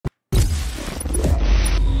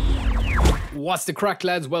What's the crack,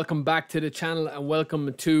 lads? Welcome back to the channel and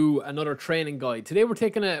welcome to another training guide. Today we're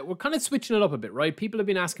kind of switching it up a bit, right? People have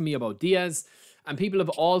been asking me about DIAZ and people have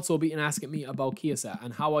also been asking me about CHIESA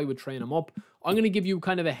and how I would train them up. I'm going to give you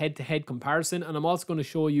kind of a head-to-head comparison, and I'm also going to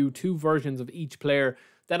show you two versions of each player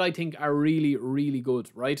that I think are really, really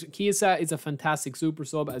good, right? CHIESA is a fantastic super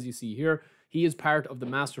sub, as you see here. He is part of the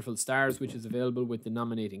Masterful Stars, which is available with the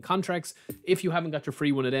nominating contracts. If you haven't got your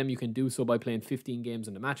free one of them, you can do so by playing 15 games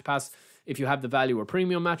in the Match Pass. If you have the Value or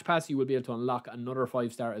Premium Match Pass, you will be able to unlock another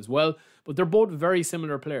 5-star as well. But they're both very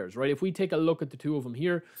similar players, right? If we take a look at the two of them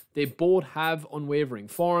here, they both have unwavering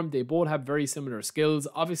form. They both have very similar skills.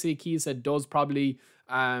 Obviously, CHIESA does probably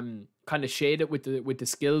kind of shade it with the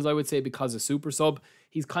skills, I would say, because of super sub.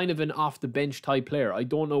 He's kind of an off the bench type player. I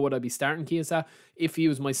don't know what I'd be starting CHIESA if he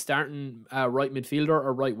was my starting right midfielder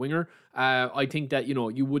or right winger. I think that, you know,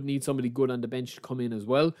 you would need somebody good on the bench to come in as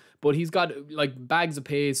well. But he's got like bags of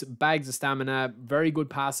pace, bags of stamina, very good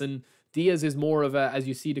passing. DIAZ is more of a, as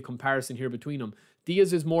you see the comparison here between them,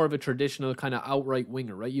 DIAZ is more of a traditional kind of outright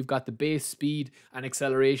winger, right? You've got the base speed and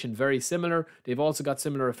acceleration very similar. They've also got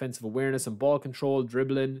similar offensive awareness and ball control,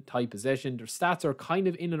 dribbling, tight possession. Their stats are kind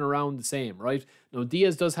of in and around the same, right? Now,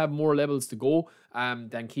 DIAZ does have more levels to go than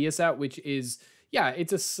CHIESA, which is, yeah,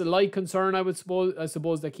 it's a slight concern, I suppose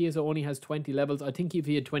that CHIESA only has 20 levels. I think if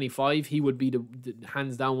he had 25, he would be the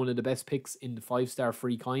hands down one of the best picks in the 5-star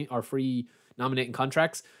free nominating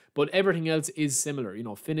contracts. But everything else is similar, you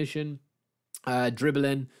know, finishing,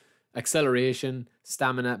 dribbling, acceleration,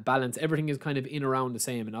 stamina, balance, everything is kind of in around the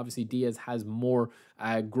same. And obviously DIAZ has more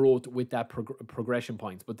growth with that progression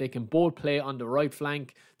points, but they can both play on the right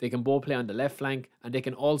flank, they can both play on the left flank, and they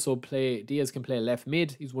can also play, DIAZ can play left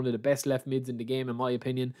mid. He's one of the best left mids in the game, in my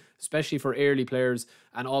opinion, especially for early players.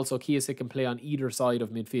 And also CHIESA can play on either side of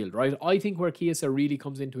midfield, right? I think where CHIESA really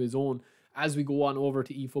comes into his own as we go on over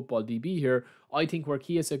to eFootball DB here, I think where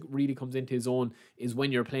CHIESA really comes into his own is when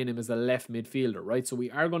you're playing him as a left midfielder, right? So we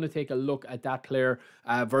are going to take a look at that player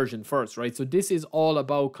version first, right? So this is all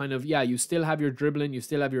about kind of, yeah, you still have your dribbling, you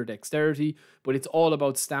still have your dexterity, but it's all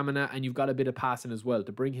about stamina, and you've got a bit of passing as well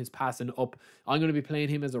to bring his passing up. I'm going to be playing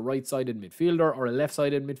him as a right-sided midfielder or a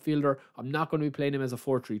left-sided midfielder. I'm not going to be playing him as a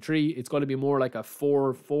 4-3-3. It's going to be more like a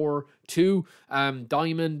 4-4-2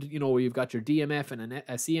 diamond, you know, where you've got your DMF and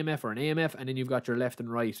a CMF or an AMF, and then you've got your left and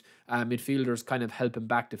right midfielders kind of helping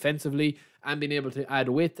back defensively and being able to add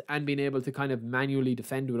width and being able to kind of manually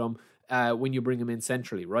defend with them when you bring him in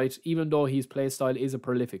centrally, right? Even though his play style is a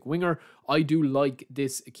prolific winger, I do like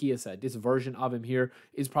this CHIESA. This version of him here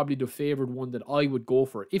is probably the favored one that I would go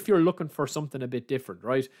for if you're looking for something a bit different,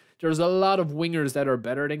 right? There's a lot of wingers that are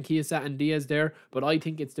better than CHIESA and DIAZ there, but I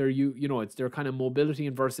think it's their it's their kind of mobility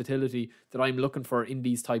and versatility that I'm looking for in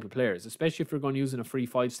these type of players, especially if you're going to use a free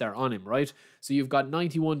 5-star on him, right? So you've got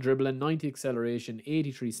 91 dribbling, 90 acceleration,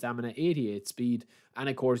 83 stamina, 88 speed, and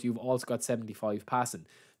of course you've also got 75 passing.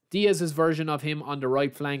 DIAZ's version of him on the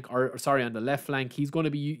right flank, or sorry, on the left flank, he's going to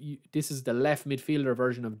be, this is the left midfielder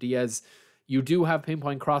version of DIAZ. You do have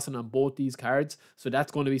pinpoint crossing on both these cards, so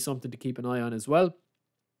that's going to be something to keep an eye on as well.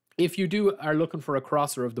 If you are looking for a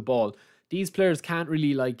crosser of the ball, these players can't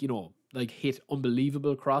really hit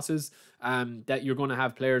unbelievable crosses. That you're going to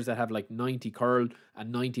have players that have like 90 curl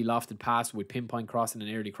and 90 lofted pass with pinpoint crossing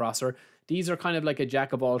and early crosser. These are kind of like a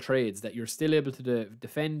jack of all trades that you're still able to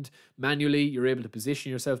defend manually. You're able to position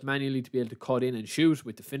yourself manually to be able to cut in and shoot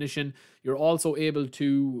with the finishing. You're also able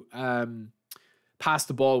to pass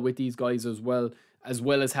the ball with these guys as well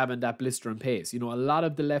as having that blistering pace. You know, a lot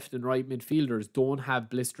of the left and right midfielders don't have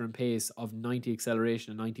blistering pace of 90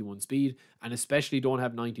 acceleration and 91 speed, and especially don't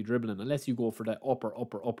have 90 dribbling, unless you go for the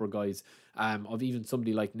upper guys of even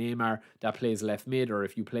somebody like Neymar that plays left mid, or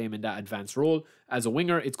if you play him in that advanced role. As a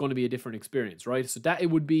winger, it's going to be a different experience, right? So that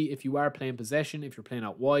it would be if you are playing possession, if you're playing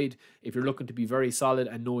out wide, if you're looking to be very solid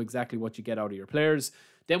and know exactly what you get out of your players.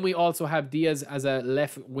 Then we also have DIAZ as a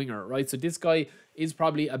left winger, right? So this guy is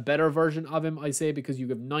probably a better version of him, I say, because you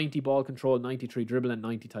have 90 ball control, 93 dribble, and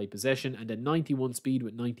 90 tight possession, and then 91 speed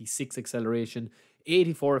with 96 acceleration,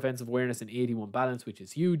 84 offensive awareness, and 81 balance, which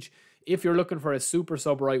is huge. If you're looking for a super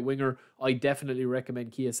sub right winger, I definitely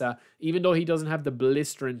recommend CHIESA. Even though he doesn't have the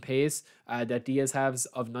blistering pace that DIAZ has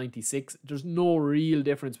of 96, there's no real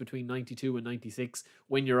difference between 92 and 96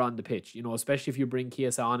 when you're on the pitch, you know, especially if you bring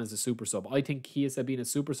CHIESA on as a super sub. I think CHIESA being a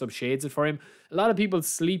super sub shades it for him. A lot of people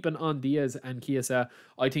sleeping on DIAZ and CHIESA.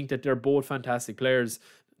 I think that they're both fantastic players.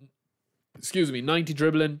 Excuse me, 90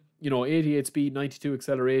 dribbling, you know, 88 speed, 92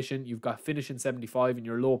 acceleration. You've got finishing 75 and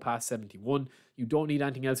your low pass 71. You don't need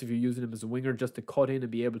anything else if you're using him as a winger, just to cut in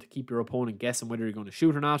and be able to keep your opponent guessing whether you're going to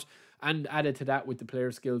shoot or not. And added to that with the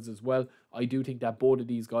player skills as well, I do think that both of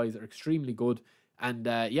these guys are extremely good. And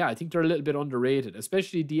yeah, I think they're a little bit underrated,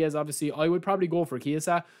 especially DIAZ. Obviously, I would probably go for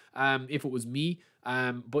CHIESA if it was me.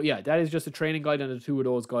 But yeah, that is just a training guide on the two of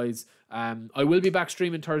those guys. I will be back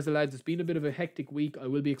streaming Thursday, lads. It's been a bit of a hectic week. I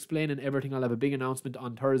will be explaining everything. I'll have a big announcement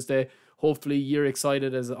on Thursday. Hopefully you're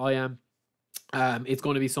excited as I am. It's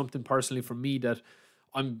going to be something personally for me that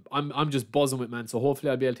I'm just buzzing with, man. So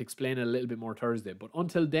hopefully I'll be able to explain it a little bit more Thursday. But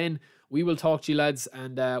until then, we will talk to you, lads,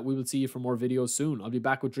 and we will see you for more videos soon. I'll be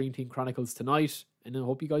back with Dream Team Chronicles tonight, and I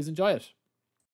hope you guys enjoy it.